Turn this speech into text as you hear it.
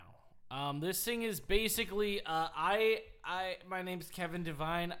This thing is basically, my name's Kevin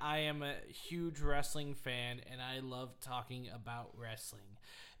Devine. I am a huge wrestling fan, and I love talking about wrestling.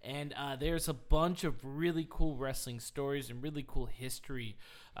 And there's a bunch of really cool wrestling stories and really cool history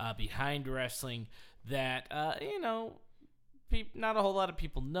behind wrestling that, not a whole lot of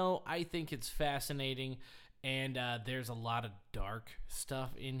people know. I think it's fascinating, and there's a lot of dark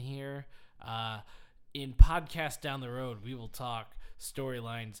stuff in here. In Podcast Down the Road, we will talk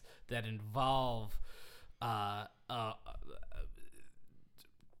storylines that involve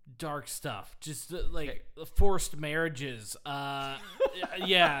dark stuff, just forced marriages.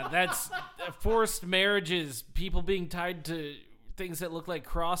 Yeah, that's forced marriages. People being tied to things that look like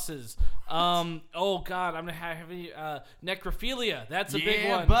crosses. Oh God, I'm gonna have necrophilia. That's a big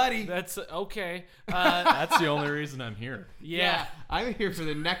one, buddy. That's okay. That's the only reason I'm here. Yeah, I'm here for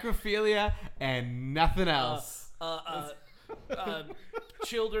the necrophilia and nothing else.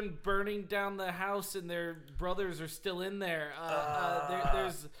 Children burning down the house and their brothers are still in there.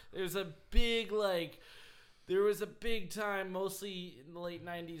 There's a big there was a big time, mostly in the late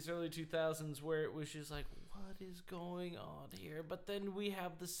 90s, early 2000s, where it was just like, what is going on here? But then we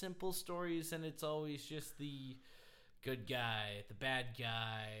have the simple stories, and it's always just the good guy, the bad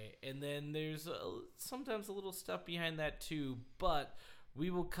guy, and then there's sometimes a little stuff behind that too. But we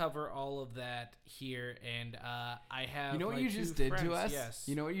will cover all of that here, and I have. You know what my you two just did friends. to us? Yes.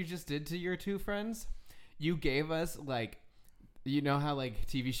 You know what you just did to your two friends? You gave us you know how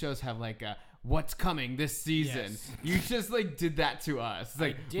TV shows have what's coming this season? Yes. You just did that to us.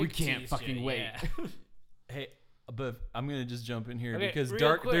 It's we can't fucking wait. Yeah. Hey, but I'm gonna just jump in here Okay, because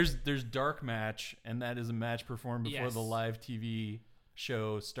real quick. there's dark match, and that is a match performed before Yes. the live TV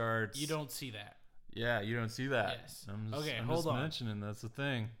show starts. You don't see that. Yeah, you don't see that. Yes. I'm Okay, just hold on. mentioning that's the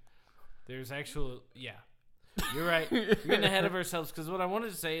thing. There's yeah. You're right. We're getting ahead of ourselves, because what I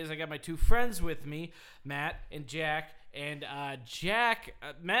wanted to say is I got my two friends with me, Matt and Jack. And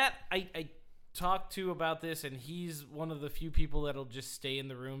Matt, I talked to about this, and he's one of the few people that'll just stay in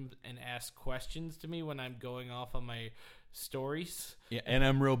the room and ask questions to me when I'm going off on my stories. Yeah, and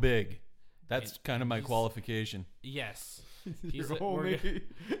I'm real big. That's kind of my qualification. Yes. We're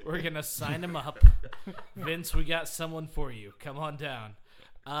We're going to sign him up. Vince, we got someone for you. Come on down.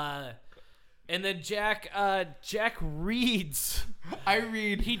 And then Jack reads. I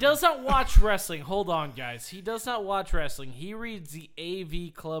read. He does not watch wrestling. Hold on, guys. He does not watch wrestling. He reads the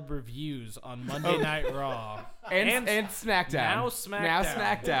AV Club reviews on Monday Night Raw. And SmackDown. Now SmackDown. Now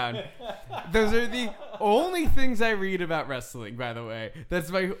SmackDown. Those are the only things I read about wrestling, by the way.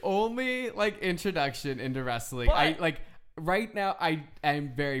 That's my only introduction into wrestling. But- Right now I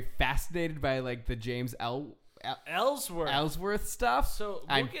am very fascinated by the James Ellsworth stuff. So we'll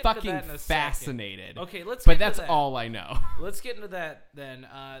I'm get into fucking that in a fascinated. second. Okay, let's. But get that's into that. all I know. Let's get into that then.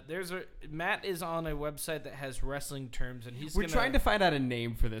 Matt is on a website that has wrestling terms, and We're trying to find out a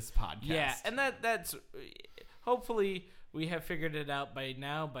name for this podcast. Yeah, and that's hopefully we have figured it out by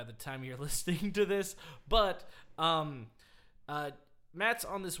now. By the time you're listening to this, but Matt's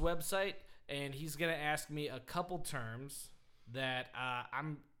on this website, and he's gonna ask me a couple terms that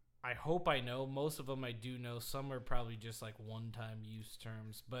I hope I know. Most of them I do know. Some are probably just one-time use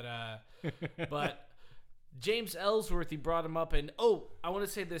terms. But James Ellsworth, he brought him up. And, I want to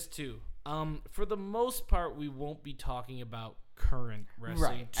say this too. For the most part, we won't be talking about current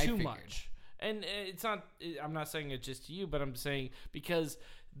wrestling too much. And it's not, I'm not saying it just to you, but I'm saying because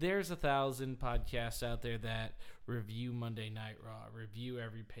there's 1,000 podcasts out there that review Monday Night Raw, review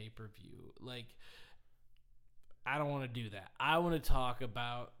every pay-per-view. I don't want to do that. I want to talk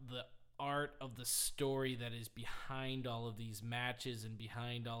about the art of the story that is behind all of these matches and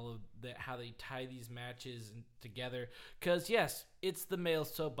behind all of that, how they tie these matches together. Because, yes, it's the male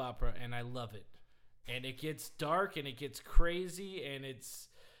soap opera, and I love it. And it gets dark, and it gets crazy, and it's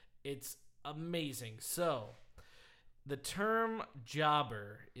amazing. So, the term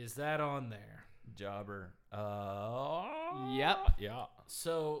jobber, is that on there? Jobber. Yep. Yeah.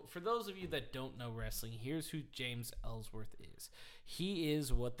 So, for those of you that don't know wrestling, here's who James Ellsworth is. He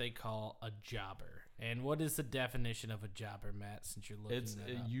is what they call a jobber. And what is the definition of a jobber, Matt, since you're looking It's that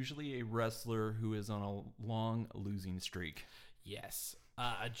up? usually a wrestler who is on a long losing streak. Yes.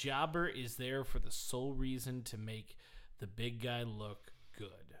 A jobber is there for the sole reason to make the big guy look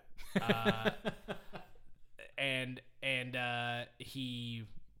good. And he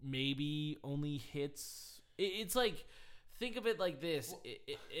maybe only hits... It's think of it like this.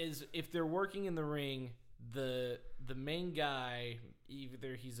 It is if they're working in the ring, the main guy,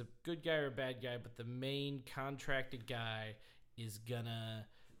 either he's a good guy or a bad guy, but the main contracted guy is gonna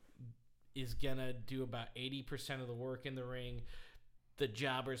do about 80% of the work in the ring. The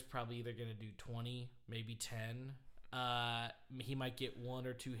jobber's probably either going to do 20, maybe 10. He might get 1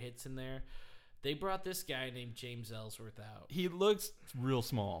 or 2 hits in there. They brought this guy named James Ellsworth out. He looks real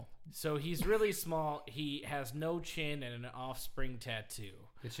small. So he's really small. He has no chin and an offspring tattoo.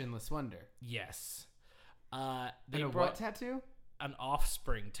 The Chinless Wonder. Yes. They brought what tattoo? An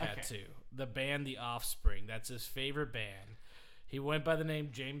offspring tattoo. Okay. The band The Offspring. That's his favorite band. He went by the name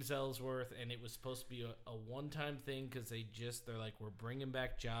James Ellsworth, and it was supposed to be a one-time thing because they're like, we're bringing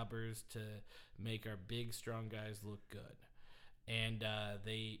back jobbers to make our big, strong guys look good. And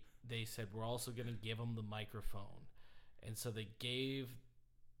they said, we're also going to give them the microphone. And so they gave,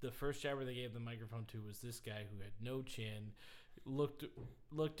 the first jobber they gave the microphone to was this guy who had no chin,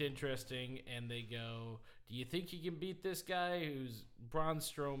 looked interesting, and they go, do you think you can beat this guy who's Braun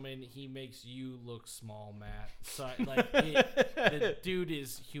Strowman? He makes you look small, Matt. So the dude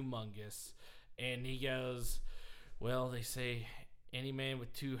is humongous. And he goes, well, they say any man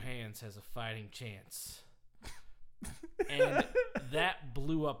with 2 hands has a fighting chance. And that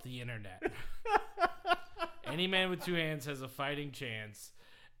blew up the internet. Any man with 2 hands has a fighting chance.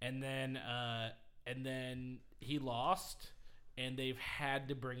 And then he lost, and they've had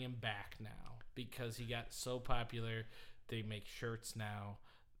to bring him back now because he got so popular. They make shirts now,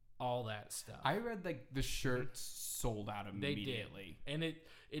 all that stuff. I read the shirts sold out immediately. They did. And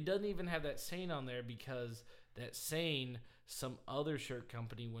it doesn't even have that saying on there because that saying, some other shirt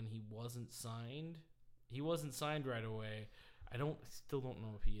company, when he wasn't signed right away. I still don't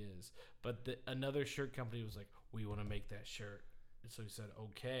know if he is, but another shirt company was like, we want to make that shirt. And so he said,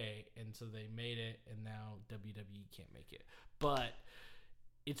 okay. And so they made it, and now WWE can't make it. But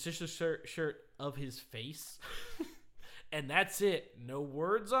it's just a shirt of his face. And that's it. No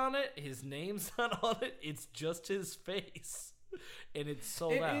words on it. His name's not on it. It's just his face. And it's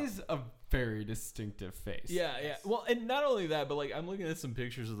sold out. It is a very distinctive face. Yeah, yeah. Well, and not only that, but like I'm looking at some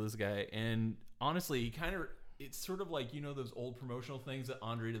pictures of this guy, and honestly, it's sort of like, those old promotional things that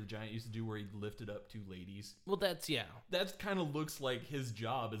Andre the Giant used to do where he lifted up 2 ladies. Well, that kind of looks like his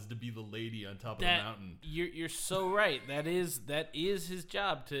job is to be the lady on top of the mountain. You're so right. That is his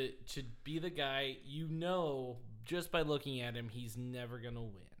job, to be the guy. Just by looking at him, he's never gonna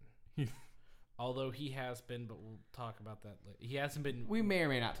win. Although he has been, but we'll talk about that later. He hasn't been. We may or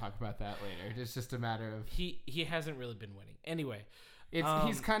may not talk about that later. It's just a matter of he hasn't really been winning. Anyway,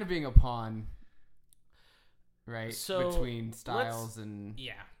 he's kind of being a pawn. Right, so between Styles and...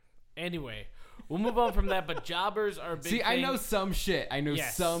 Yeah. Anyway, we'll move on from that, but jobbers are a big thing. See, I know some shit.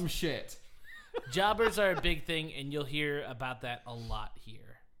 Some shit. Jobbers are a big thing, and you'll hear about that a lot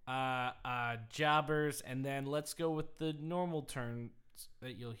here. Jobbers, and then let's go with the normal terms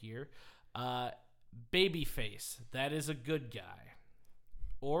that you'll hear. Babyface. That is a good guy.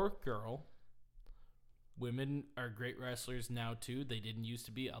 Or girl. Women are great wrestlers now too. They didn't used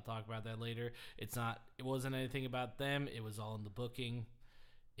to be. I'll talk about that later. It wasn't anything about them. It was all in the booking.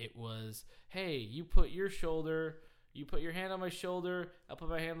 It was, hey, you put your hand on my shoulder, I'll put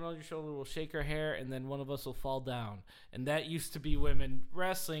my hand on your shoulder, we'll shake our hair, and then one of us will fall down. And that used to be women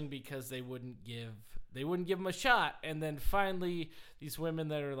wrestling because they wouldn't give them a shot. And then finally these women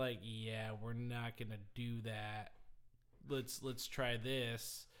that are like, yeah, we're not gonna do that. Let's try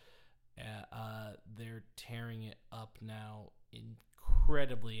this. They're tearing it up now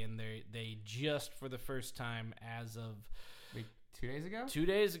incredibly, and they just for the first time as of 2 days ago? 2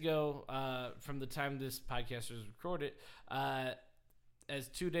 days ago, from the time this podcast was recorded, as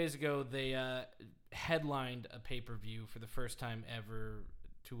 2 days ago, they headlined a pay-per-view for the first time ever.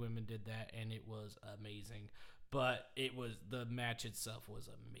 2 women did that, and it was amazing. But the match itself was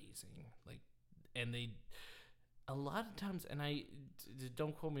amazing. And they... A lot of times, and I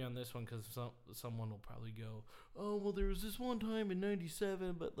don't quote me on this one because someone will probably go, "Oh, well, there was this one time in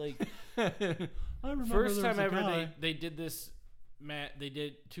 '97," but I remember first time ever they did this. They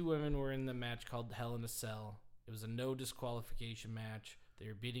did 2 women were in the match called Hell in a Cell. It was a no disqualification match. They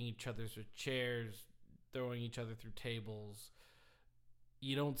were beating each other with chairs, throwing each other through tables.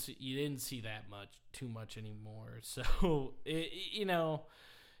 You didn't see that too much anymore. So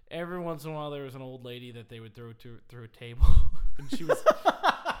every once in a while, there was an old lady that they would throw through a table, and she was.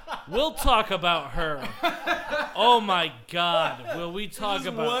 We'll talk about her. Oh my God! Will we talk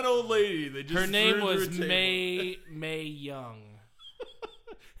about one old lady? They just her name was Mae Young,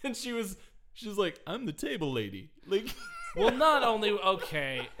 and she was like, "I'm the table lady." Well, not only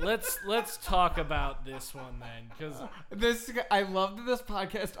okay. Let's talk about this one then, because I love that this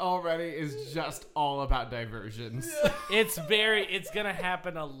podcast already is just all about diversions. It's gonna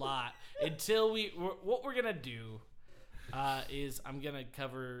happen a lot until what we're gonna do is I'm gonna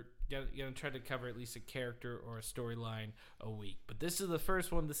cover gonna try to cover at least a character or a storyline a week. But this is the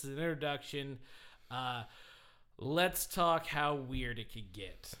first one. This is an introduction. Let's talk how weird it could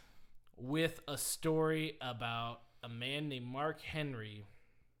get with a story about a man named Mark Henry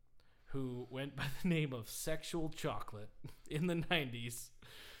who went by the name of Sexual Chocolate in the 90s.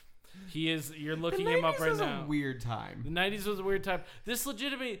 You're looking him up right now. A weird time. The 90s was a weird time. This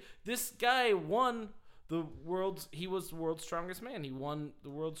guy won he was the world's strongest man. He won the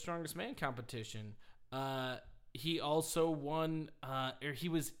world's strongest man competition. He also won, or he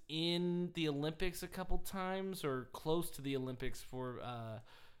was in the Olympics a couple times or close to the Olympics for, I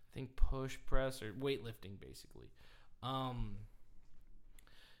think push press or weightlifting basically.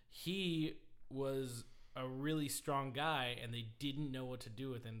 He was a really strong guy, and they didn't know what to do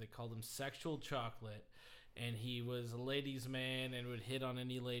with him. They called him Sexual Chocolate, and he was a ladies' man and would hit on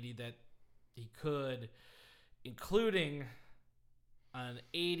any lady that he could, including an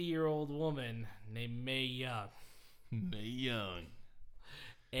 80-year-old woman named Mae Young. Mae Young.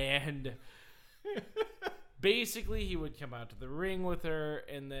 And basically, he would come out to the ring with her,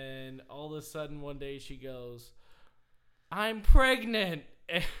 and then all of a sudden, one day, she goes, "I'm pregnant."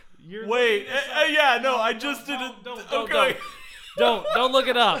 Wait, yeah, no, I just didn't. Don't look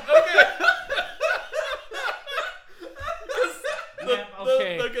it up.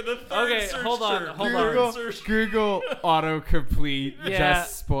 Okay. Okay, hold on. Google autocomplete Yeah.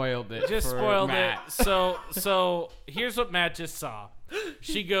 just spoiled it. Just for spoiled Matt. it. So here's what Matt just saw.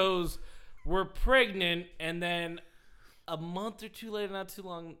 She goes, "We're pregnant," and then a month or two later, not too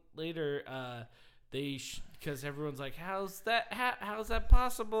long later, because everyone's like, how's that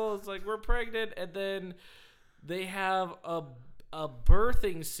possible? It's like, we're pregnant, and then they have a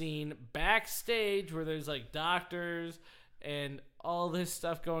birthing scene backstage where there's like doctors and all this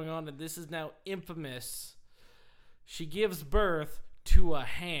stuff going on, and this is now infamous. She gives birth to a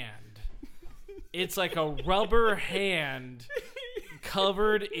hand. It's like a rubber hand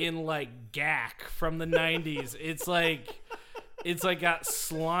covered in like gack from the 90s. It's like got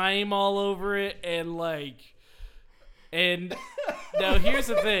slime all over it, and now here's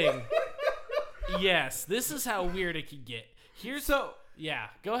the thing. Yes, this is how weird it could get. Yeah,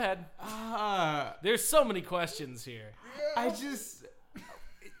 go ahead. There's so many questions here.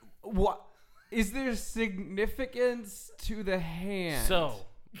 What is there significance to the hand?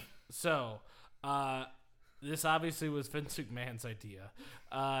 So, this obviously was Vince McMahon's idea.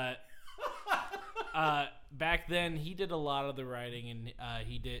 Back then, he did a lot of the writing, and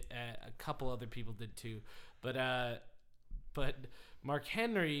he did a couple other people did too. But Mark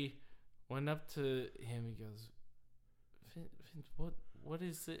Henry went up to him. He goes, "Vince, what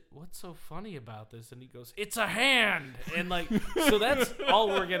is it? What's so funny about this?" And he goes, "It's a hand." And like, so that's all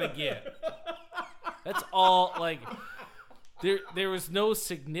we're gonna get. That's all. Like, there was no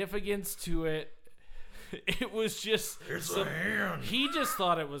significance to it. It was just a hand. He just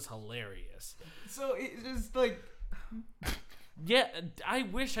thought it was hilarious. So it's just like, yeah, I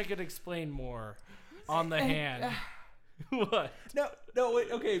wish I could explain more on the hand. What? No,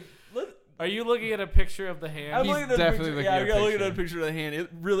 wait, okay. Are you looking at a picture of the hand? I'm He's looking at a definitely picture. looking Yeah, at I a gotta look picture. at a picture of the hand.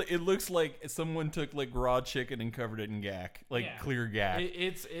 It looks like someone took like raw chicken and covered it in gack, like Yeah. clear gack.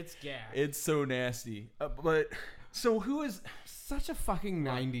 It's gas. It's so nasty. But so who is? such a fucking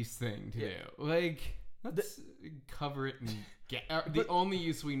 90s thing to do. Like, let's cover it in gack. The only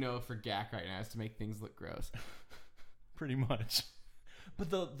use we know for gack right now is to make things look gross. Pretty much. But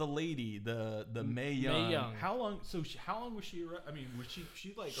the lady, the Mae Young, how long? So how long was she? I mean, was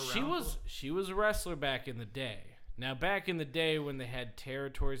she like around? She was a wrestler back in the day. Now, back in the day when they had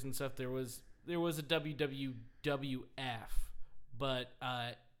territories and stuff, there was a WWF, but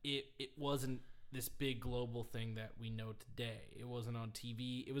it wasn't this big global thing that we know today. It wasn't on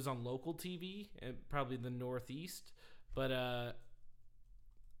TV. It was on local TV, probably the Northeast. But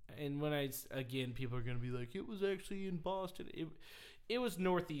and when people are gonna be like, it was actually in Boston. It was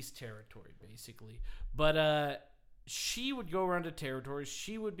Northeast territory, basically. But she would go around to territories.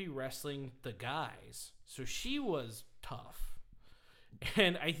 She would be wrestling the guys. So she was tough.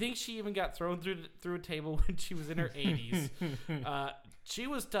 And I think she even got thrown through a table when she was in her 80s. She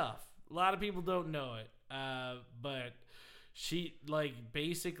was tough. A lot of people don't know it. But she, like,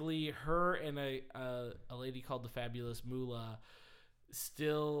 basically her and a lady called the Fabulous Moolah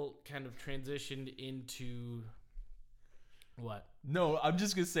still kind of transitioned into... What? No, I'm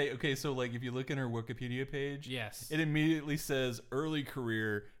just gonna say, okay, so like if you look in her Wikipedia page, Yes. it immediately says early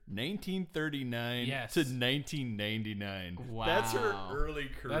career 1939 Yes. to 1999. Wow. That's her early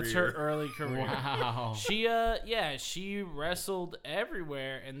career. That's her early career. Wow. She wrestled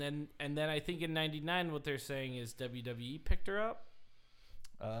everywhere, and then I think in '99 what they're saying is WWE picked her up.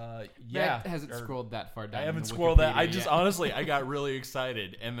 Yeah, Matt hasn't or- scrolled that far down. I haven't in the scrolled that. I Wikipedia just yet. honestly, I got really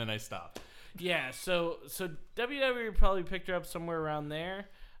excited and then I stopped. Yeah, so WWE probably picked her up somewhere around there,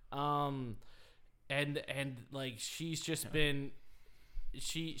 and like she's just been,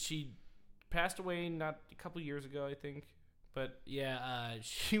 she passed away not a couple years ago, I think, but yeah,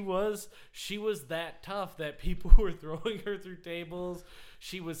 she was that tough that people were throwing her through tables.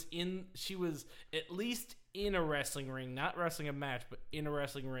 She was at least in a wrestling ring, not wrestling a match, but in a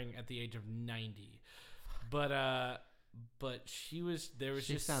wrestling ring at the age of 90, but she was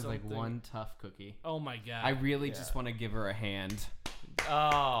She just sounds like something- one tough cookie. Oh my god! I really just want to give her a hand.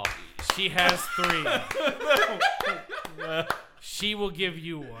 Oh, She has 3. She will give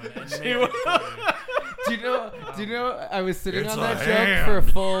you one. And make will. it for you. Do you know? I was sitting It's on a that joke hand. for a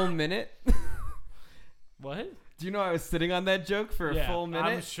full minute. What? Do you know I was sitting on that joke for a full minute?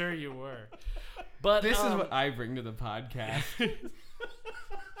 I'm sure you were. But This is what I bring to the podcast.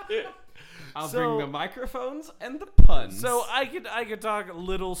 I'll bring the microphones and the puns. So I could talk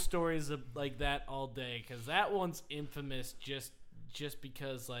little stories like that all day, because that one's infamous just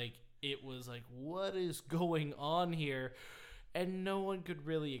because like it was like, what is going on here, and no one could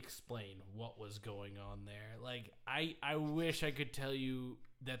really explain what was going on there. Like I wish I could tell you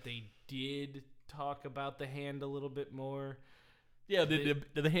that they did talk about the hand a little bit more. yeah. Did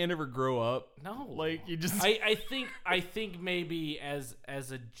the hand ever grow up? No, Like you just. I think maybe as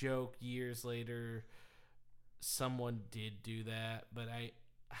a joke years later, someone did do that, but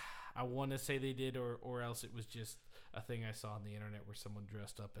I want to say they did, or else it was just a thing I saw on the internet where someone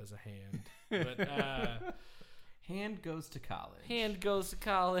dressed up as a hand. But hand goes to college. hand goes to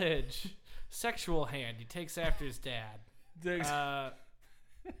college. Sexual hand. He takes after his dad.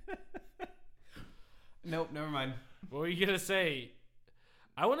 Nope, never mind. What were you gonna say?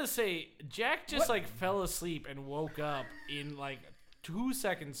 I want to say Jack just like fell asleep and woke up in like 2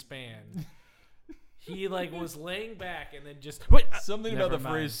 second span. He like was laying back and then just Something about Never the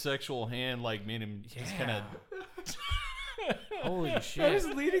mind. phrase "sexual hand" like made him just kind of. Holy I was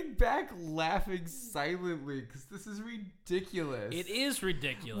shit! leaning back laughing silently because this is ridiculous. It is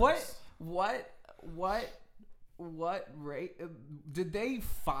ridiculous. What rate did they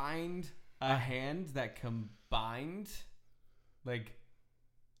find a hand that combined like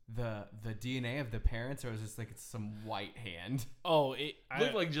the DNA of the parents, or was this like it's some white hand? Oh, it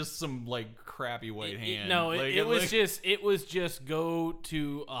Looked like just some like crappy white hand. No, Like, it was like- just go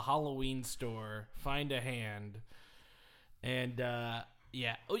to a Halloween store, find a hand, and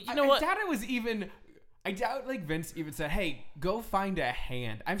yeah. Oh, you know what? I doubt like Vince even said, "Hey, go find a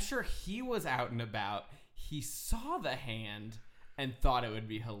hand." I'm sure he was out and about. He saw the hand and thought it would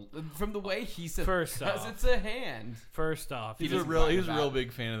be from the way he said. First because off. it's a hand. First off, He was doesn't a talk real about-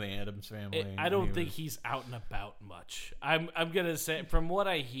 big fan of the Addams Family. I don't think he's out and about much. I'm gonna say, from what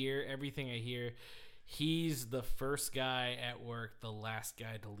I hear, everything I hear, he's the first guy at work, the last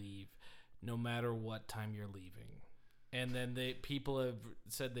guy to leave, no matter what time you're leaving. And then people have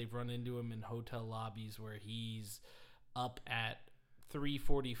said they've run into him in hotel lobbies where he's up at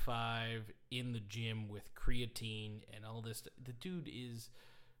 3:45 in the gym with creatine and all this. The dude is,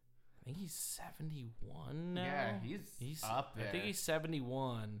 I think he's 71 now. Yeah, he's up there. I think he's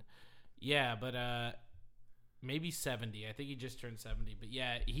 71. Yeah, but maybe 70. I think he just turned 70. But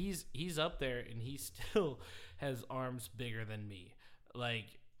yeah, he's up there, and he still has arms bigger than me. Like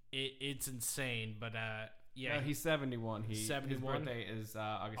it's insane. But yeah, No, he's 71. His 71? birthday is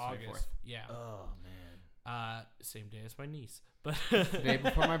August 24th. August. Yeah, Oh man. same day as my niece. But The day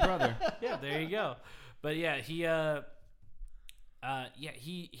before my brother. yeah, there you go. But yeah, he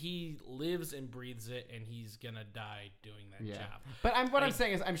lives and breathes it, and he's gonna die doing that Yeah. job. But I'm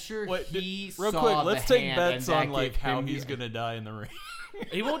saying is I'm sure he real saw quick, let's the take hand bets and that on like gave how him he's the- gonna die in the ring.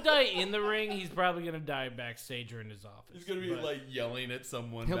 He won't die in the ring. He's probably gonna die backstage or in his office. He's gonna be But- like yelling at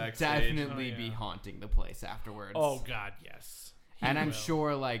someone He'll backstage. definitely Oh, be yeah. haunting the place afterwards. Oh God, yes. He and I'm will.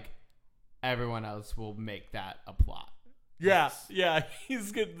 sure like everyone else will make that a plot. Yeah, yeah.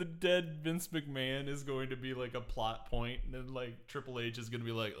 He's good. The dead Vince McMahon is going to be like a plot point, and then like Triple H is gonna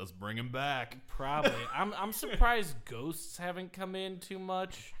be like, "Let's bring him back." Probably. I'm surprised ghosts haven't come in too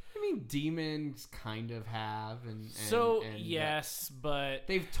much. I mean, demons kind of have, and yes, but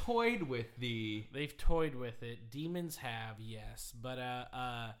they've toyed with the. they've toyed with it. Demons have, yes, but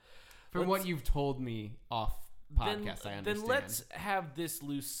From what you've told me off podcast, I understand. Then let's have this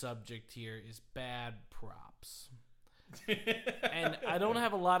loose subject here: is bad props. And I don't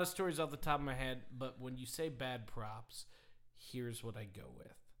have a lot of stories off the top of my head, but when you say bad props, here's what I go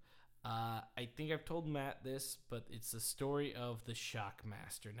with. I think I've told Matt this, but it's the story of the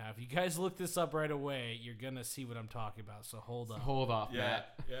Shockmaster. Now, if you guys look this up right away, you're gonna see what I'm talking about. So hold up. Hold off,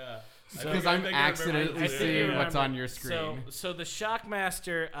 Matt. Yeah. Because I'm accidentally seeing what's on your screen. So the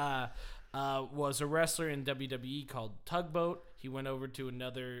Shockmaster was a wrestler in WWE called Tugboat. He went over to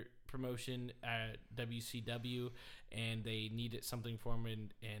another promotion at WCW, and they needed something for him.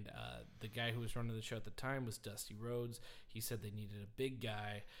 And the guy who was running the show at the time was Dusty Rhodes. He said they needed a big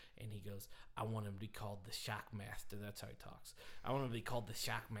guy, and he goes, "I want him to be called the Shockmaster." That's how he talks. "I want him to be called the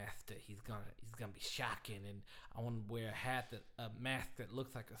Shockmaster. He's gonna be shocking, and I want him to wear a mask that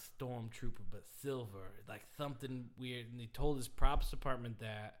looks like a stormtrooper but silver, like something weird." And he told his props department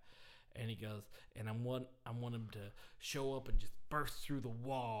that. And he goes, and I want him to show up and just burst through the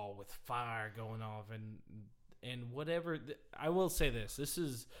wall with fire going off and whatever. I will say this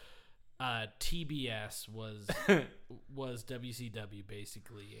is TBS was WCW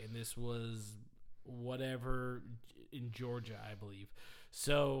basically, and this was whatever in Georgia, I believe.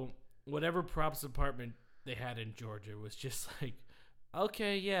 So whatever props department they had in Georgia was just like,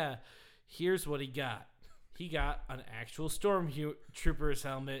 okay, yeah, here's what he got. He got an actual Stormtrooper's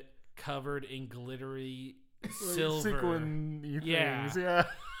helmet covered in glittery silver sequin things,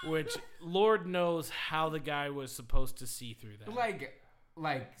 which Lord knows how the guy was supposed to see through that.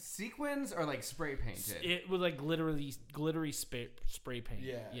 Like sequins or like spray painted? It was like literally glittery spray paint.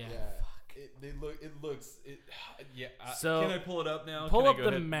 Yeah. So can I pull it up now? Pull Can I up go the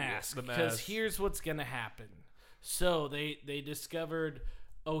ahead? mask, The because mask. here's what's gonna happen. So they discovered,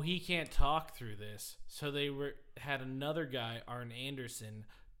 oh, he can't talk through this. So they had another guy, Arn Anderson,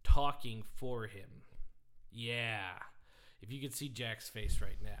 talking for him. Yeah. If you could see Jack's face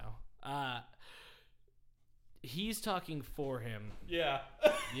right now. He's talking for him. Yeah.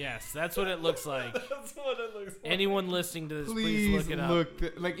 Yes, that's what it looks like. That's what it looks like. Anyone listening to this, please look it up.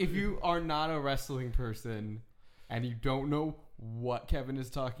 Like, if you are not a wrestling person and you don't know what Kevin is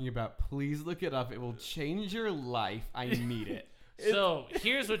talking about, please look it up. It will change your life. I need it. So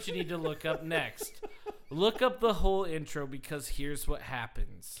here's what you need to look up next. Look up the whole intro, because here's what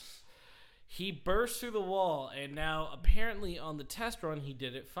happens. He burst through the wall, and now apparently on the test run he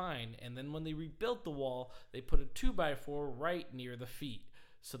did it fine. And then when they rebuilt the wall, they put a 2x4 right near the feet.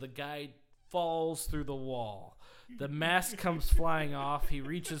 So the guy falls through the wall. The mask comes flying off. He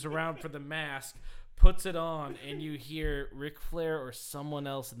reaches around for the mask, puts it on, and you hear Ric Flair or someone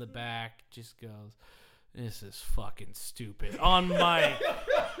else in the back just goes, "This is fucking stupid." On mic.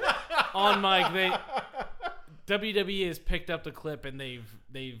 WWE has picked up the clip and they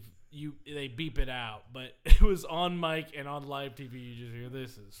beep it out, but it was on mic and on live TV. You just hear,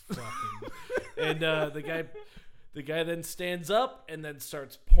 "This is fucking," and the guy then stands up and then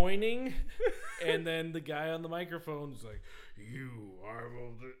starts pointing, and then the guy on the microphone is like, "You are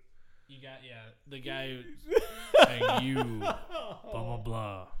the guy saying you blah blah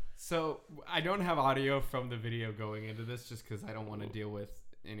blah." So I don't have audio from the video going into this, just because I don't want to deal with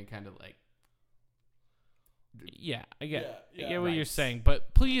any kind of like. Yeah, I get what right. you're saying,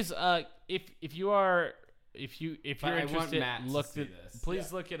 but please, if you're I want interested, Matt to see this.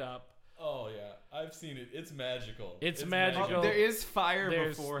 Please look it up. Oh yeah, I've seen it. It's magical. It's magical. There is fire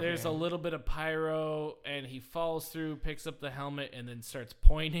before. There's a little bit of pyro, and he falls through, picks up the helmet, and then starts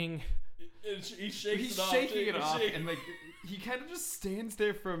pointing. He's He's shaking it off, and like he kind of just stands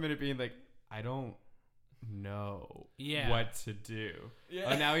there for a minute, being like, "I don't know what to do."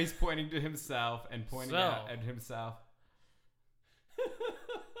 Yeah. And now he's pointing to himself and pointing out at himself.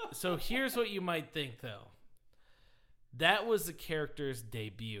 So here's what you might think, though. That was the character's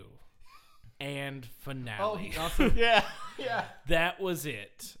debut and finale. Oh, he also yeah. That was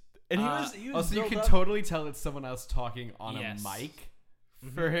it. And he was also, you built can up. totally tell it's someone else talking on Yes. a mic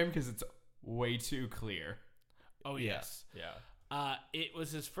for him, because it's way too clear. Oh, yes. Yeah. It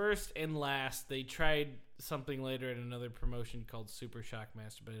was his first and last. They tried something later at another promotion called Super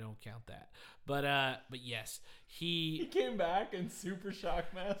Shockmaster, but I don't count that. But yes, He came back in Super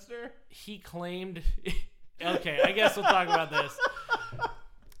Shockmaster. he claimed. Okay, I guess we'll talk about this.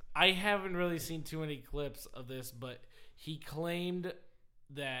 I haven't really seen too many clips of this, but he claimed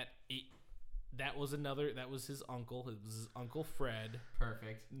that that was his uncle. It was his Uncle Fred.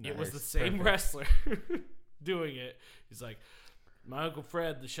 Perfect. It was the same wrestler doing it. He's like, "My Uncle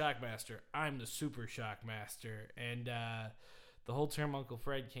Fred, the Shockmaster. I'm the Super Shockmaster." And the whole term Uncle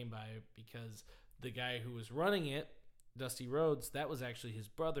Fred came by because the guy who was running it, Dusty Rhodes, that was actually his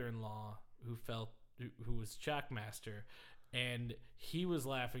brother-in-law who was Shockmaster. And he was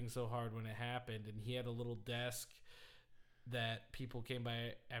laughing so hard when it happened, and he had a little desk that people came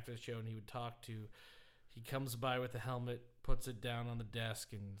by after the show and he would talk to. He comes by with the helmet, puts it down on the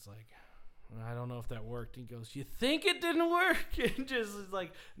desk and is like, I don't know if that worked. And he goes, you think it didn't work? And just is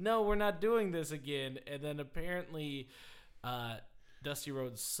like, no, we're not doing this again. And then apparently Dusty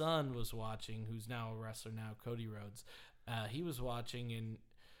Rhodes' son was watching, who's now a wrestler now, Cody Rhodes. He was watching, and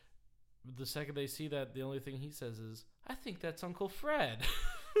the second they see that, the only thing he says is, I think that's Uncle Fred.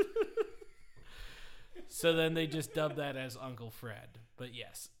 So then they just dubbed that as Uncle Fred. But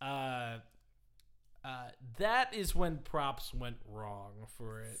yes, that is when props went wrong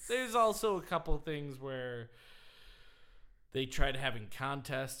for it. There's also a couple things where they tried having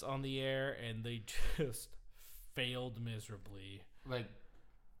contests on the air, and they just failed miserably. Like,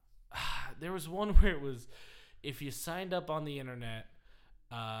 there was one where it was, if you signed up on the internet,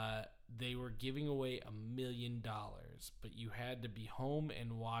 they were giving away $1 million, but you had to be home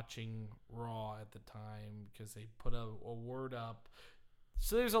and watching Raw at the time because they put a word up.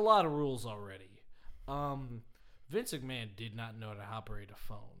 So there's a lot of rules already. Vince McMahon did not know how to operate a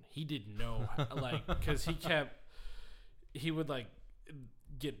phone. He didn't know, because he would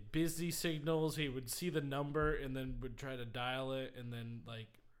get busy signals. He would see the number and then would try to dial it, and then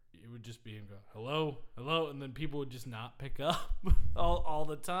it would just be him go, hello, hello, and then people would just not pick up all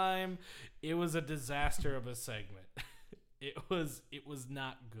the time. It was a disaster of a segment. It was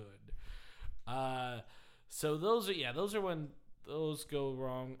not good. So those are when those go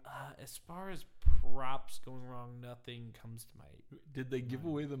wrong. As far as props going wrong, nothing comes to mind. Did they give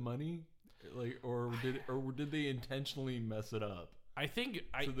away the money, or did they intentionally mess it up? I think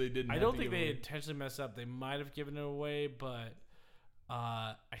so they didn't. I don't think they intentionally messed up. They might have given it away, but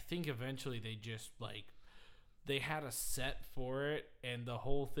I think eventually they just they had a set for it, and the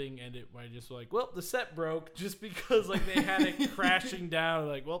whole thing ended by just well, the set broke, just because they had it crashing down.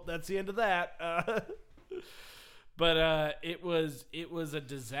 Well, that's the end of that. But it was a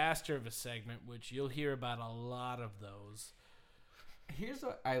disaster of a segment, which you'll hear about a lot of those. Here's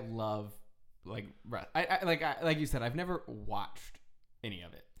what I love, like you said, I've never watched any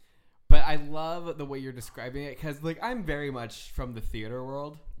of it, but I love the way you're describing it, because I'm very much from the theater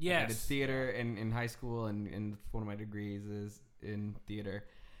world. Yes, I did theater in high school, and one of my degrees is in theater,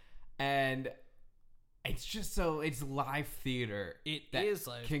 and it's just it's live theater. It is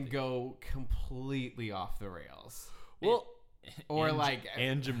live can theater. Go completely off the rails. Well, or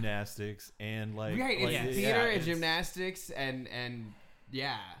and gymnastics and right, it's theater and gymnastics and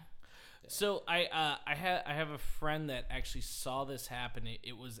yeah. So I have a friend that actually saw this happen.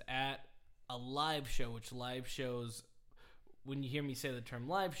 It was at a live show, which live shows, when you hear me say the term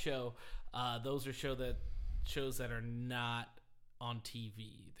live show, those are shows that are not on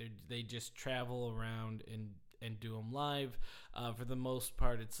TV. They just travel around and do them live. For the most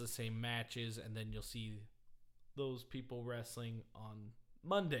part, it's the same matches, and then you'll see those people wrestling on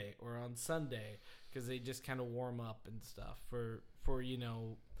Monday or on Sunday, because they just kind of warm up and stuff for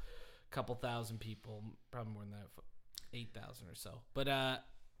couple thousand people, probably more than that, 8,000 or so, but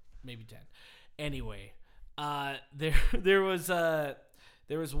maybe 10. Anyway, there was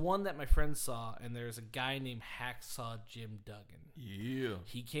one that my friend saw, and there's a guy named Hacksaw Jim Duggan. Yeah,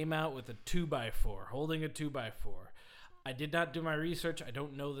 he came out with a 2x4, holding a 2x4. I did not do my research. I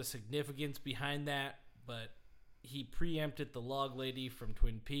don't know the significance behind that, but he preempted the log lady from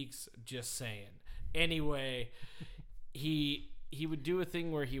Twin Peaks. Just saying. Anyway, he would do a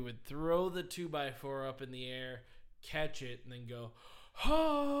thing where he would throw the 2x4 up in the air, catch it, and then go,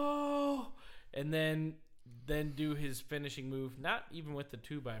 oh, and then do his finishing move, not even with the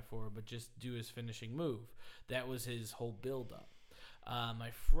 2x4, but just do his finishing move. That was his whole build-up.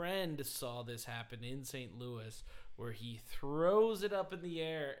 My friend saw this happen in St. Louis, where he throws it up in the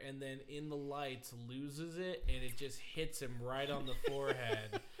air and then in the lights loses it, and it just hits him right on the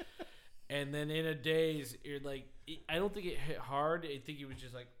forehead. And then in a daze, you're I don't think it hit hard. I think he was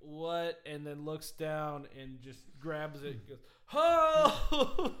just what? And then looks down and just grabs it and goes,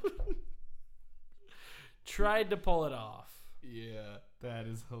 oh! Tried to pull it off. Yeah. That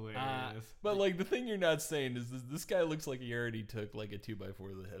is hilarious. But the thing you're not saying is this guy looks like he already took a 2x4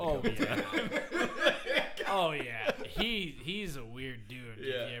 to the head. Oh, yeah. Oh, yeah. He's a weird dude if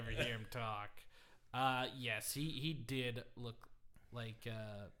you ever hear him talk. Yes, he did look like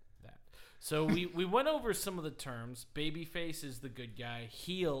that. So we went over some of the terms. Babyface is the good guy.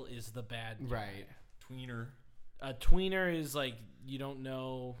 Heel is the bad guy. Right. Tweener. A tweener is you don't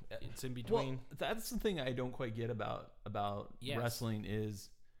know. It's in between. Well, that's the thing I don't quite get about wrestling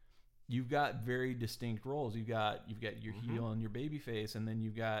is you've got very distinct roles. You've got your heel and your babyface, and then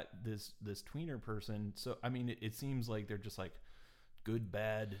you've got this tweener person. So I mean, it seems like they're just good,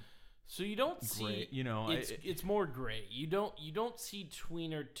 bad. So you don't gray, see, it's more gray. You don't see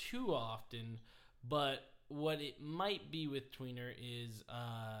tweener too often, but what it might be with tweener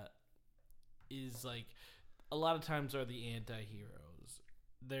is like a lot of times are the anti-heroes.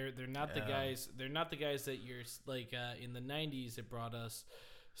 They're not the guys. They're not the guys that you're like in the '90s. It brought us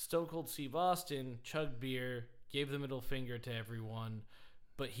Stone Cold Steve Austin, chugged beer, gave the middle finger to everyone,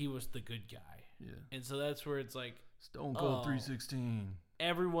 but he was the good guy. Yeah. And so that's where it's like Stone Cold 316.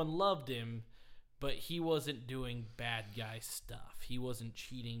 Everyone loved him, but he wasn't doing bad guy stuff. He wasn't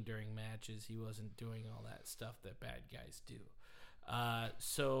cheating during matches. He wasn't doing all that stuff that bad guys do.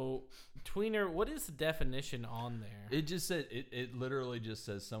 So tweener, what is the definition on there? It just said it literally just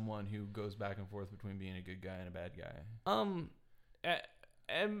says someone who goes back and forth between being a good guy and a bad guy.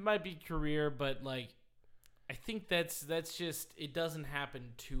 It might be career, but like I think that's just, it doesn't happen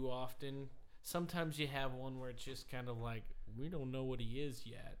too often. Sometimes you have one where it's just kind of like, we don't know what he is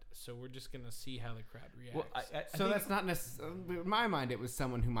yet, so we're just going to see how the crowd reacts. Well, I so that's not necessarily, in my mind, it was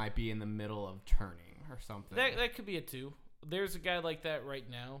someone who might be in the middle of turning or something. That could be it too. There's a guy like that right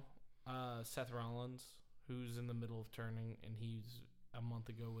now, Seth Rollins, who's in the middle of turning, and he's a month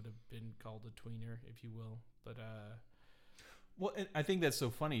ago would have been called a tweener, if you will. But well, and I think that's so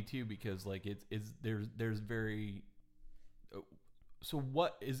funny too, because like there's very. So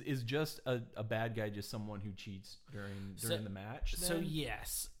what is just a bad guy just someone who cheats during the match? Then? So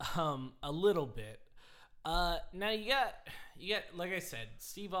yes, a little bit. Now you got like I said,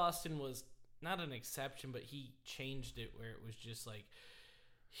 Steve Austin was not an exception, but he changed it where it was just like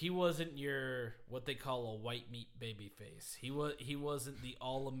he wasn't your what they call a white meat baby face. He wasn't the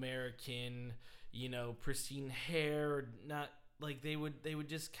all-American, pristine hair. Not like they would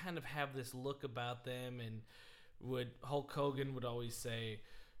just kind of have this look about them, and Hulk Hogan would always say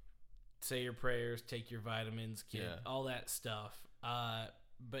your prayers, take your vitamins, kid, all that stuff.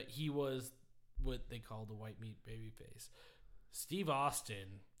 But he was what they call the white meat baby face. Steve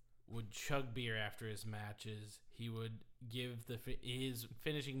Austin would chug beer after his matches. He would give his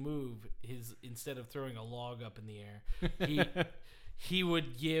finishing move. Instead of throwing a log up in the air, he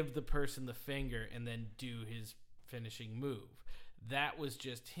would give the person the finger and then do his finishing move. That was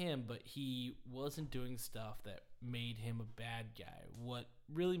just him, but he wasn't doing stuff that made him a bad guy. What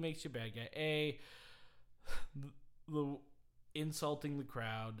really makes you a bad guy? The insulting the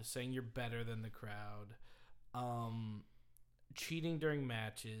crowd, saying you're better than the crowd, cheating during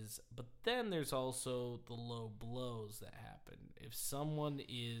matches, but then there's also the low blows that happen. If someone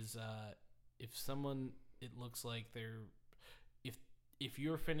it looks like if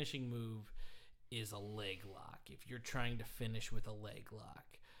your finishing move is a leg lock, if you're trying to finish with a leg lock,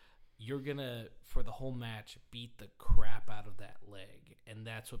 you're gonna, for the whole match, beat the crap out of that leg, and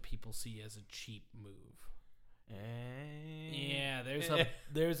that's what people see as a cheap move. Yeah,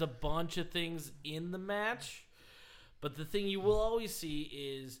 there's a bunch of things in the match, but the thing you will always see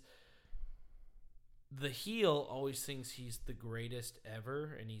is the heel always thinks he's the greatest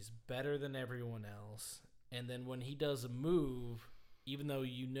ever, and he's better than everyone else, and then when he does a move, even though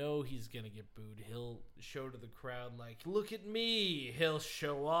he's going to get booed, he'll show to the crowd like, look at me. He'll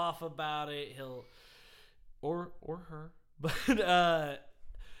show off about it. He'll or her. But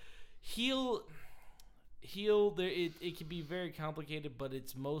heel there it can be very complicated, but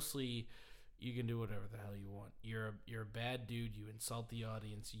it's mostly you can do whatever the hell you want. You're a bad dude, you insult the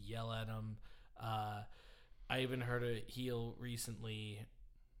audience, you yell at them. I even heard a heel recently.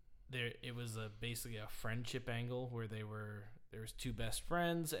 It was basically a friendship angle where there was two best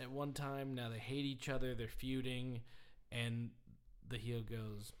friends at one time. Now they hate each other. They're feuding. And the heel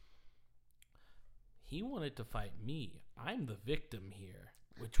goes, he wanted to fight me. I'm the victim here,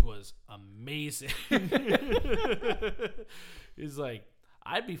 which was amazing. He's like,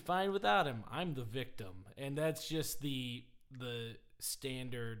 I'd be fine without him. I'm the victim. And that's just the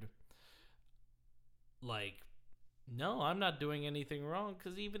standard, like, no, I'm not doing anything wrong.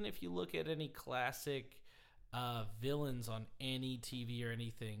 Because even if you look at any classic villains on any TV or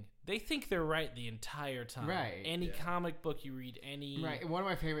anything, they think they're right the entire time. Right. Any comic book you read, right. One of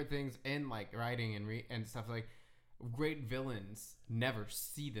my favorite things in like writing and stuff, like great villains never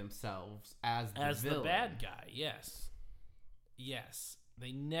see themselves as the bad guy. Yes,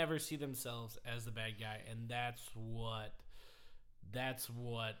 they never see themselves as the bad guy, and that's what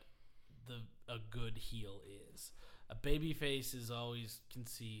a good heel is. A babyface is always can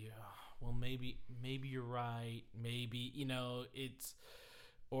see. Well, maybe you're right. Maybe, it's,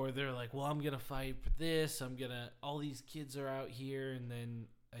 or they're like, well, I'm going to fight for this. all these kids are out here. And then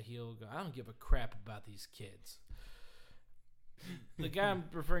a heel will go, I don't give a crap about these kids. The guy I'm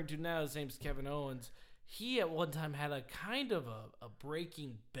referring to now, his name's Kevin Owens. He at one time had a kind of a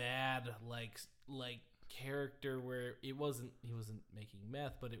Breaking Bad, like character where he wasn't making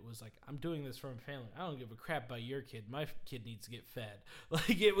meth, but it was like, I'm doing this for my family. I don't give a crap about your kid. My kid needs to get fed.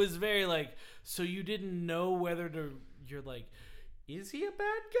 Like, it was very like, so you didn't know whether to, you're like, is he a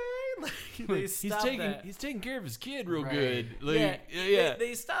bad guy? Like, they stopped that. He's taking care of his kid real Right. good. Like, yeah.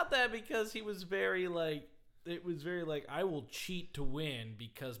 They stopped that because he was very like, it was very like, I will cheat to win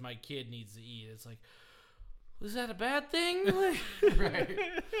because my kid needs to eat. It's like, was that a bad thing? Right.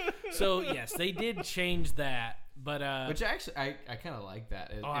 So yes, they did change that, but which actually I kind of like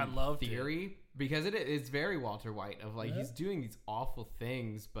that. I love theory because it's very Walter White of like he's doing these awful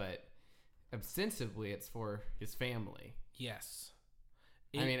things, but ostensibly it's for his family. Yes.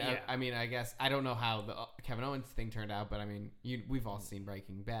 I mean, I guess I don't know how the Kevin Owens thing turned out, but I mean, we've all seen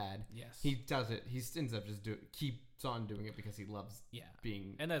Breaking Bad. Yes. He does it. He ends up just keeps on doing it because he loves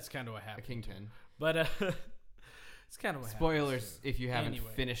being and that's kind of what a happened. kingpin. But it's kind of what spoilers happens, if you haven't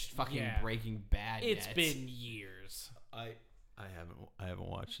finished fucking Breaking Bad It's yet. been years. I haven't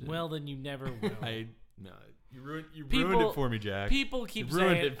watched it. Well, then you never will. You ruined it for me, Jack. People keep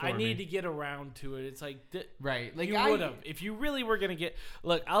saying I need to get around to it. It's like right, like you would have if you really were gonna get.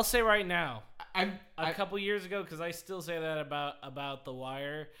 Look, I'll say right now. A couple years ago, because I still say that about The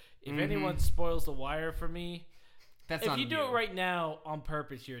Wire. If anyone spoils The Wire for me, that's if on you do it right now on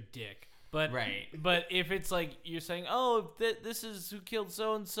purpose, you're a dick. But right. But if it's like you're saying, oh, this is who killed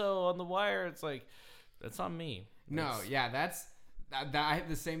so and so on The Wire, it's like that's on me. No, yeah, that's. I have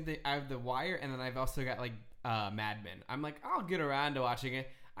the same thing. I have The Wire, and then I've also got like Mad Men. I'm like, I'll get around to watching it.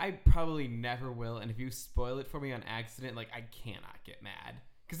 I probably never will, and if you spoil it for me on accident, like I cannot get mad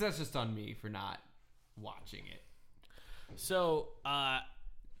because that's just on me for not watching it. So,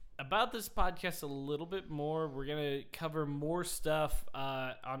 about this podcast a little bit more. We're gonna cover more stuff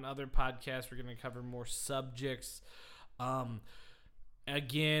on other podcasts. We're gonna cover more subjects.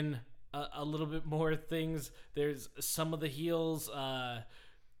 Again. A little bit more things. There's some of the heels are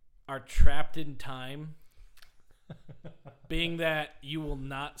trapped in time, being that you will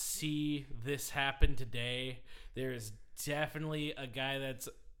not see this happen today. There's definitely a guy that's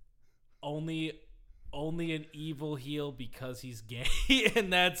only an evil heel because he's gay,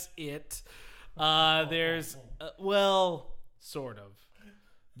 and that's it. There's well, sort of.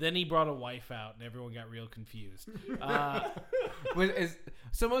 Then he brought a wife out, and everyone got real confused.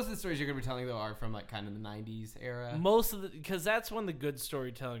 So most of the stories you're going to be telling, though, are from, like, kind of the 90s era? Most of because that's when the good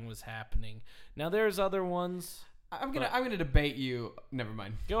storytelling was happening. Now, there's other ones. I'm gonna debate you. Never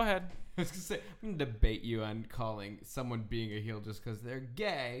mind. Go ahead. I was going to say, I'm going to debate you on calling someone being a heel just because they're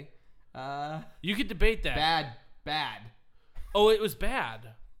gay. You could debate that. Bad. Oh, it was bad.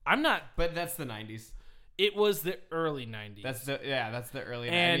 I'm not. But that's the 90s. It was the early 90s. That's the early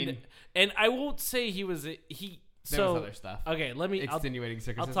 90s. And I won't say he was there was other stuff. Okay, extenuating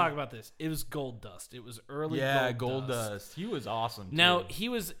circumstances. I'll talk about this. It was Gold Dust. It was early Gold Dust. He was awesome too. Now, he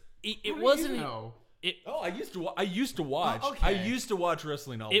was it How wasn't do you know? I used to watch. Oh, okay. I used to watch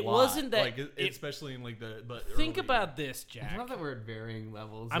wrestling a lot. It wasn't that like especially in like the think early about this, Jack. I love that we're at varying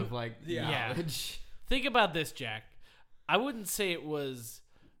levels of like knowledge. Think about this, Jack. I wouldn't say it was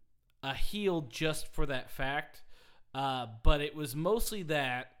a heel just for that fact, but it was mostly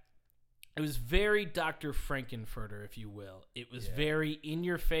that it was very Dr. Frankenfurter, if you will. It was very in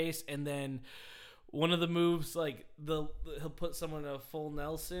your face, and then one of the moves, like he'll put someone in a full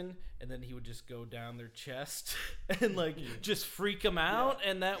Nelson, and then he would just go down their chest and like just freak them out,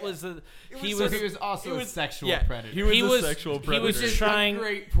 and that was he was also a sexual predator. He was a sexual predator. He was just trying a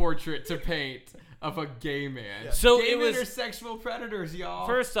great portrait to paint of a gay man. Yeah. So gay it was men are sexual predators, y'all.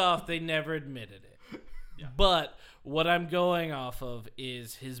 First off, they never admitted it. But what I'm going off of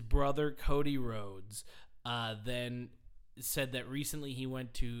is his brother Cody Rhodes then said that recently he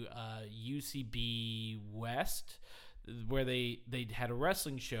went to UCB West where they had a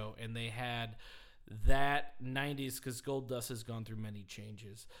wrestling show, and they had that 90s, because Goldust has gone through many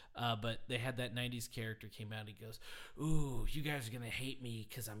changes, but they had that 90s character came out. He goes, ooh, you guys are gonna hate me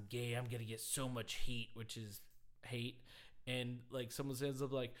because I'm gay. I'm gonna get so much heat, which is hate. And like someone ends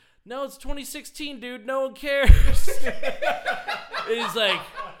up like, no, it's 2016, dude. No one cares. And he's like,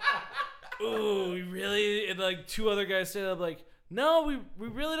 ooh, really? And like two other guys stand up like, no, we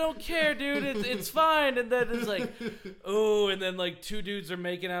really don't care, dude. It's fine. And then it's like, oh, and then like two dudes are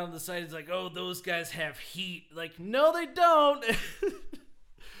making out on the side. It's like, oh, those guys have heat. Like, no, they don't.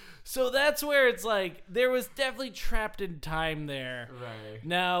 So that's where it's like there was definitely trapped in time there. Right.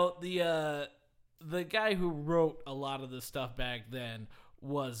 Now the guy who wrote a lot of the stuff back then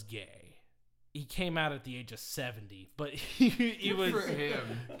was gay. he came out at the age of 70, but he was for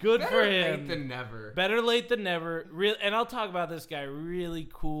him. Good Better for him. late than never. Better late than never. Real, and I'll talk about this guy. Really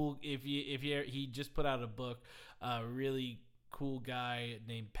cool. He just put out a book. Really cool guy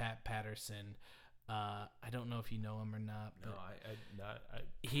named Pat Patterson. I don't know if you know him or not. No,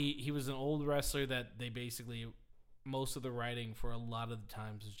 He was an old wrestler that they basically, most of the writing for a lot of the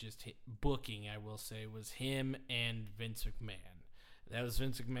times was just booking. I will say was him and Vince McMahon. That was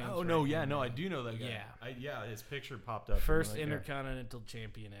Vince McMahon. Oh no, yeah, no, I do know that guy. Yeah, his picture popped up. First Intercontinental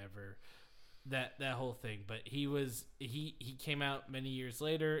Champion ever. That whole thing, but he came out many years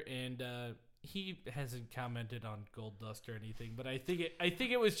later, and he hasn't commented on Goldust or anything. But I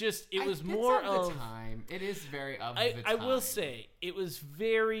think it was just it's more of of the time. It is very of the time. I will say it was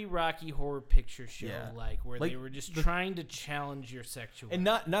very Rocky Horror Picture Show where they were just trying to challenge your sexuality. And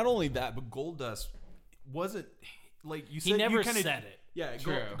not only that, but Goldust wasn't like you said. He never you kinda, said it. Yeah,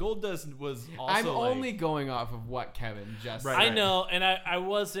 True. Goldust was also. I'm only going off of what Kevin just said. I know, and I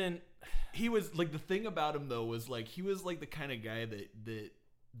wasn't. He was like the thing about him though was like he was like the kind of guy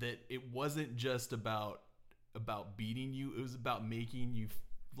that it wasn't just about beating you. It was about making you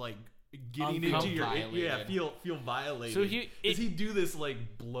like getting into your feel violated. So he'd do this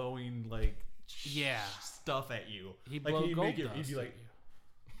like blowing like stuff at you. He'd like blow he'd gold dust he'd be at like.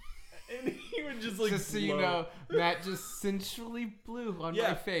 And he would just like just so blow. you know, Matt just sensually blew on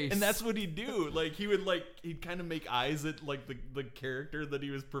my face. And that's what he'd do. Like he'd kind of make eyes at like the character that he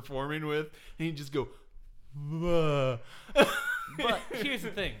was performing with, and he'd just go. But here's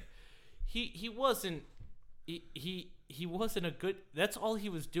the thing, he wasn't a good. That's all he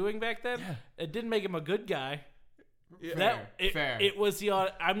was doing back then. Yeah. It didn't make him a good guy. Fair. It was the.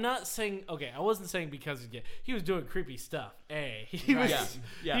 I'm not saying. Okay, I wasn't saying because he was doing creepy stuff. He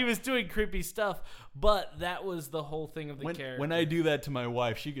was doing creepy stuff, but that was the whole thing of the character. When I do that to my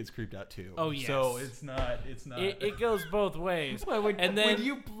wife, she gets creeped out too. Oh yes. So it's not. It goes both ways. When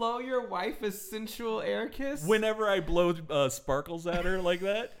you blow your wife a sensual air kiss? Whenever I blow sparkles at her like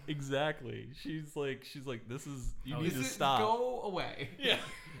that, exactly. She's like, this is you need to stop. Go away. Yeah.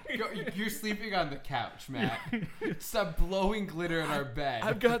 You're sleeping on the couch, Matt. Stop blowing glitter in our bed.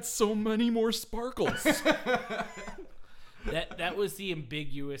 I've got so many more sparkles. That was the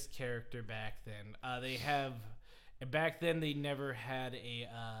ambiguous character back then. Back then they never had a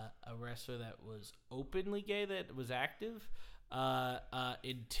wrestler that was openly gay that was active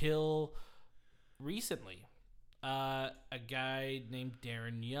until recently. A guy named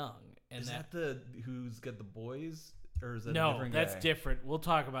Darren Young, and is that who's got the boys? Or is that no, a different that's guy? different. We'll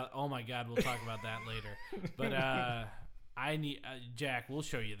talk about. Oh my God, we'll talk about that later. But I need Jack. We'll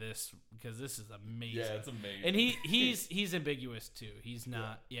show you this because this is amazing. Yeah, it's amazing. And he's ambiguous too. He's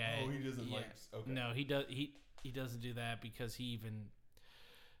not. Yeah. Oh, he doesn't like. Okay. No, he does. He doesn't do that because he even.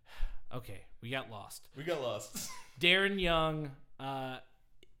 Okay, we got lost. Darren Young.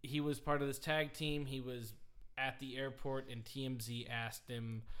 He was part of this tag team. He was at the airport, and TMZ asked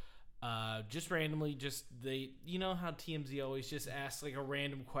him. Just randomly, you know how TMZ always just asks like a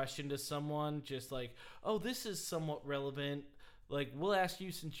random question to someone, just like, oh, this is somewhat relevant. Like, we'll ask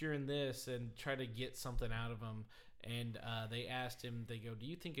you since you're in this and try to get something out of them. And they asked him, they go, do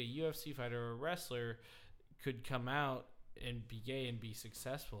you think a UFC fighter or a wrestler could come out and be gay and be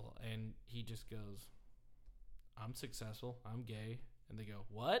successful? And he just goes, I'm successful. I'm gay. And they go,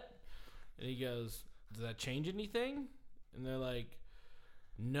 what? And he goes, does that change anything? And they're like,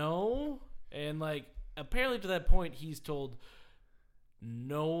 no. And like apparently to that point he's told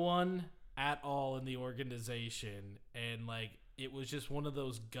no one at all in the organization, and like it was just one of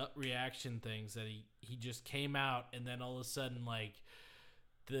those gut reaction things that he just came out, and then all of a sudden like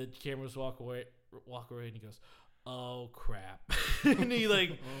the cameras walk away and he goes, oh crap. And he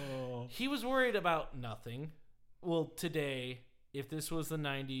like he was worried about nothing. Well, today, if this was the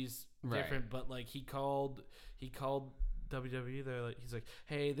 90s, different, but like he called WWE. They're like, he's like,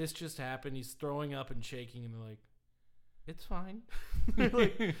 hey, this just happened. He's throwing up and shaking, and they're like, it's fine. They're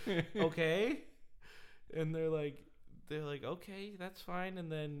like, okay. And they're like, okay, that's fine. And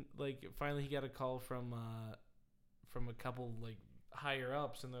then like finally he got a call from a couple like higher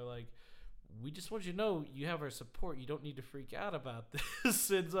ups, and they're like, we just want you to know you have our support. You don't need to freak out about this.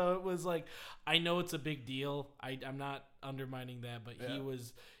 And so it was like, I know it's a big deal. I'm not undermining that, but he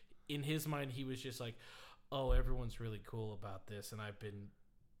was, in his mind, he was just like, oh, everyone's really cool about this, and I've been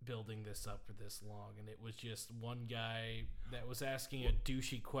building this up for this long, and it was just one guy that was asking a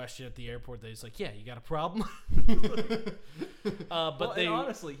douchey question at the airport that he's like, yeah, you got a problem? But and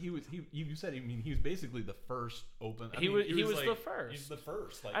honestly, you said, I mean, he was basically the first open. He was like, the first. He's the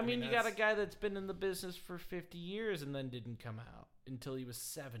first. Like, I mean, you got a guy that's been in the business for 50 years and then didn't come out until he was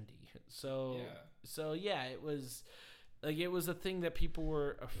 70. So yeah, it was like, it was a thing that people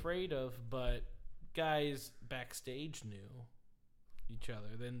were afraid of, but guys backstage knew each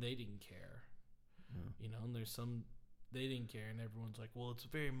other, then they didn't care. You know, and there's some they didn't care, and everyone's like, well, it's a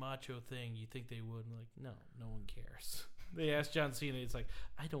very macho thing, you think they would? And like, no one cares. They asked John Cena, he's like,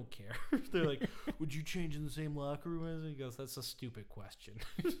 I don't care. They're like, would you change in the same locker room as? He goes, that's a stupid question.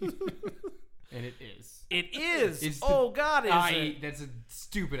 And it is. It is. God, is it? That's a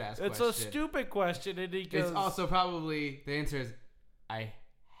stupid ass question. It's a stupid question, and he goes. It's also probably the answer is, I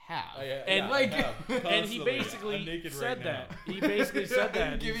have. And he basically said that. He basically said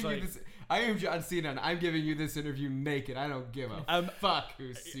that. I'm giving you this. I am John Cena, and I'm giving you this interview naked. I don't give a fuck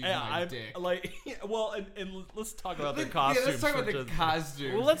who sees my dick. Like, well, and let's talk about the costumes. Yeah, let's talk about the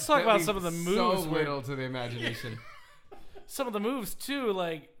costumes. Well, let's talk about some of the moves. So little to the imagination. Some of the moves too,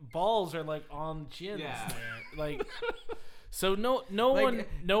 like balls are like on chins there, like. So no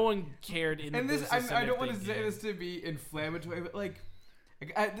one cared in the business. And this, I don't want to say this to be inflammatory, but like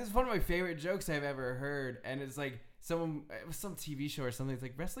this is one of my favorite jokes I've ever heard, and it's like some TV show or something. It's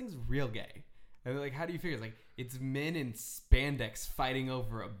like, wrestling's real gay, and they're like, how do you figure? It's like, it's men in spandex fighting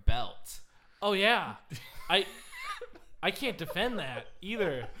over a belt. Oh yeah, I can't defend that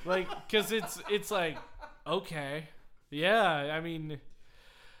either, like, because it's like, okay, yeah, I mean.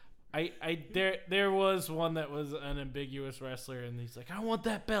 There was one that was an ambiguous wrestler, and he's like, I want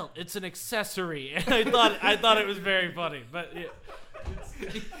that belt. It's an accessory. And I thought it was very funny, but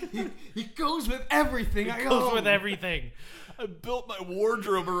he goes with everything. He goes with everything. I built my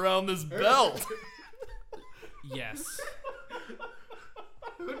wardrobe around this belt. Yes.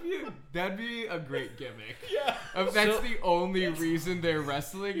 That'd be a great gimmick. Yeah. That's the only reason they're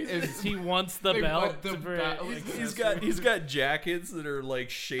wrestling is he wants the belt. He's got jackets that are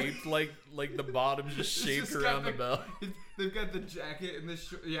like shaped like the bottom's just shaped around the belt. They've got the jacket and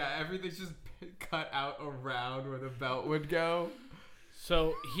everything's just cut out around where the belt would go.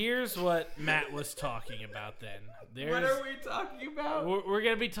 So here's what Matt was talking about then. What are we talking about? We're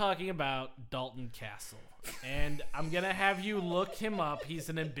going to be talking about Dalton Castle. And I'm going to have you look him up. He's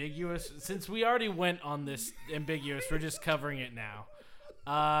an ambiguous... Since we already went on this ambiguous, we're just covering it now.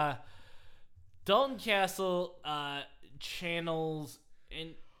 Dalton Castle channels...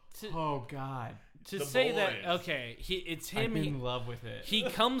 Oh, God. To the say boys. That, okay, it's him. I'm in love with it. He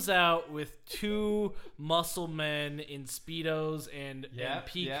comes out with two muscle men in Speedos and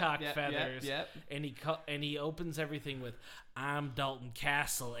peacock feathers, and he opens everything with, I'm Dalton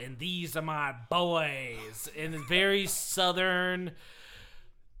Castle, and these are my boys, and very southern,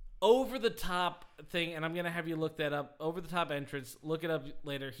 over-the-top thing, and I'm going to have you look that up. Over-the-top entrance, look it up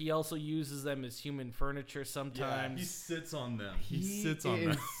later. He also uses them as human furniture sometimes. Yeah, he sits on them. He sits on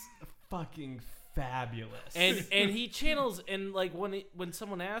them. Fucking fabulous. And he channels, and like when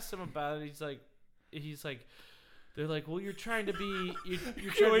someone asks him about it, he's like they're like, well, you're trying to be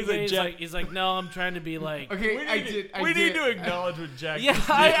you're trying to be he's like no, I'm trying to be like, okay, we need to acknowledge what Jack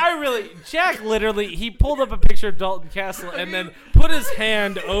I really Jack literally he pulled up a picture of Dalton Castle and then put his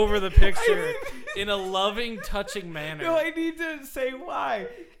hand over the picture in a loving, touching manner. No, I need to say why.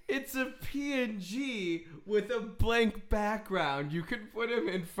 It's a PNG with a blank background. You can put him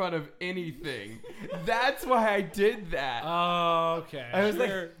in front of anything. That's why I did that. Oh, okay. I was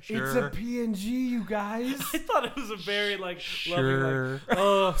it's a PNG, you guys. I thought it was a very loving,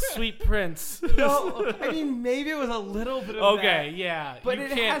 oh, sweet prince. No, I mean, maybe it was a little bit of that. Okay, yeah. But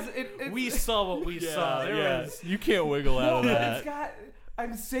we saw what we saw. You can't wiggle out of that.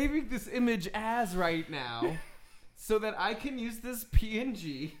 I'm saving this image as right now so that I can use this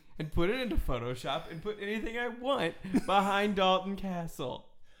PNG and put it into Photoshop and put anything I want behind Dalton Castle.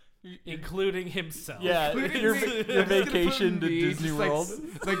 Including himself. Yeah, your vacation to Disney World.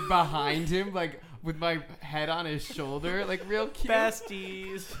 Like behind him, like with my head on his shoulder, like real cute.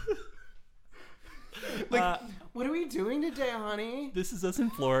 Besties. What are we doing today, honey? This is us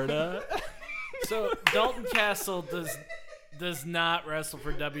in Florida. So Dalton Castle does not wrestle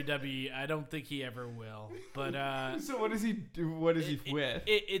for WWE. I don't think he ever will. But so what does he do? What is he with?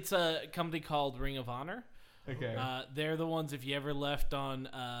 It's a company called Ring of Honor. Okay. They're the ones, if you ever left on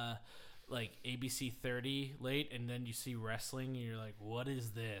like ABC 30 late and then you see wrestling and you're like, what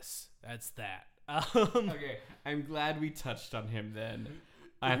is this? That's that. Okay, I'm glad we touched on him then.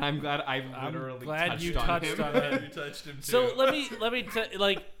 And I'm glad I literally touched you on touched him. on him. You touched him too. So let me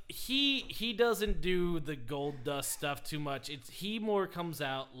like he doesn't do the gold dust stuff too much. He more comes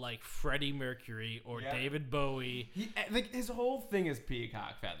out like Freddie Mercury or David Bowie. Like his whole thing is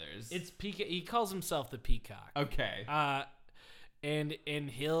peacock feathers. He calls himself the Peacock. Okay. And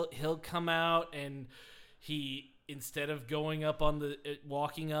he'll come out and he, instead of going up on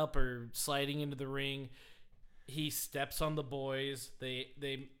walking up or sliding into the ring, he steps on the boys.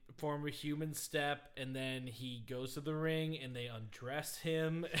 They form a human step, and then he goes to the ring and they undress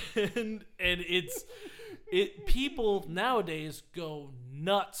him, and people nowadays go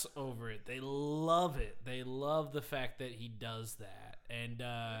nuts over it. They love it. They love the fact that he does that.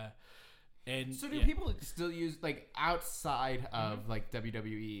 And so do people still use, like, outside of like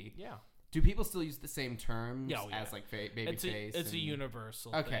WWE? Yeah. Do people still use the same terms as like babyface? It's a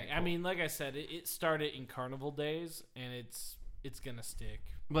universal okay, thing. cool. I mean, like I said, it started in Carnival days, and it's gonna stick.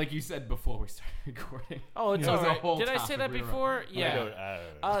 Like you said before we started recording. Oh, it's all right. right. Did I say that before?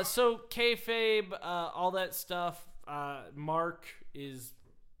 Yeah. So kayfabe, all that stuff. Mark is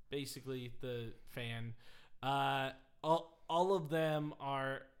basically the fan. All of them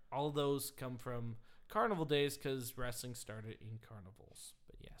are. All of those come from Carnival days because wrestling started in carnivals.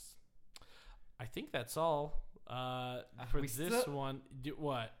 But yes, I think that's all for this one.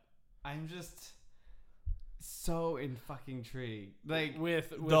 What? I'm just so in fucking intrigued. Like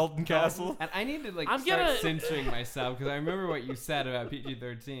with Dalton Castle. And I need to like I'm start gonna censoring myself because I remember what you said about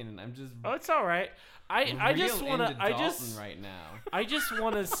PG-13, and I'm just. Oh, it's all right. I just want to. Right now. I just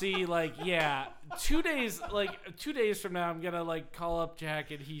want to see 2 days. 2 days from now, I'm gonna call up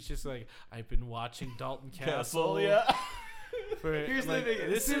Jack, and he's just like, I've been watching Dalton Castle. Yeah. Here's the thing.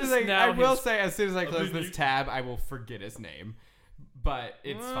 This as is now I will say, as soon as I close this tab, I will forget his name. But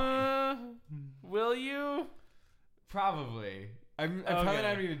it's fine. Will you? Probably. I'm probably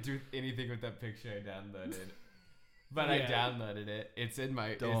not going to do anything with that picture I downloaded. But I downloaded it. It's in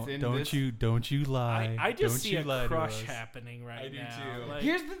my. Don't you lie. I just don't see a crush happening right now. I do too.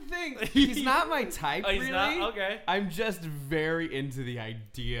 Here's the thing. He's not my type. He's really. not? Okay. I'm just very into the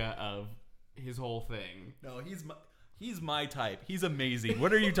idea of his whole thing. No, he's my type. He's amazing.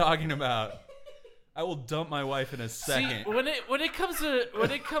 What are you talking about? I will dump my wife in a second. See, when it comes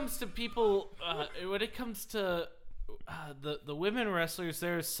to people, when it comes to the women wrestlers,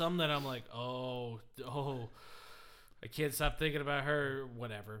 there's some that I'm like, oh. I can't stop thinking about her,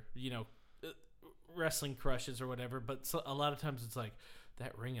 whatever, wrestling crushes or whatever. But a lot of times it's like,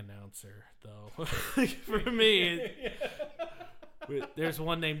 that ring announcer, though. For me, there's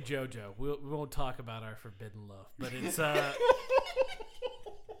one named JoJo. We won't talk about our forbidden love, but it's... Our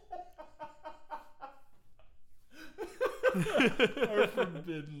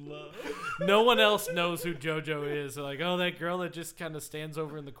forbidden love. No one else knows who JoJo is. They're like, oh, that girl that just kind of stands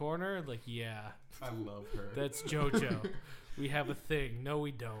over in the corner? Like, yeah. I love her. That's JoJo. We have a thing. No,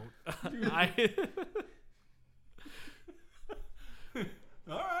 we don't. All right.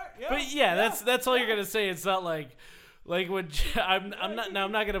 Yeah. But yeah, that's all you're gonna say. It's not like when I'm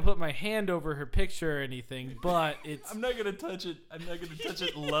not gonna put my hand over her picture or anything. But it's. I'm not gonna touch it. I'm not gonna touch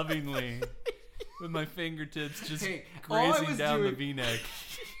it lovingly with my fingertips just grazing down the V-neck.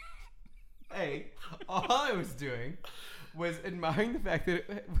 Hey, all I was doing was admiring the fact that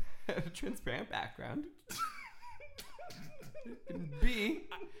it had a transparent background. And B,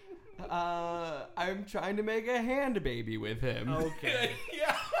 I'm trying to make a hand baby with him. Okay.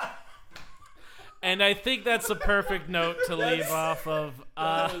 Yeah. And I think that's a perfect note to leave off of.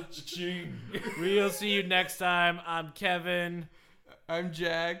 We'll see you next time. I'm Kevin. I'm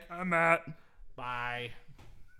Jack. I'm Matt. Bye.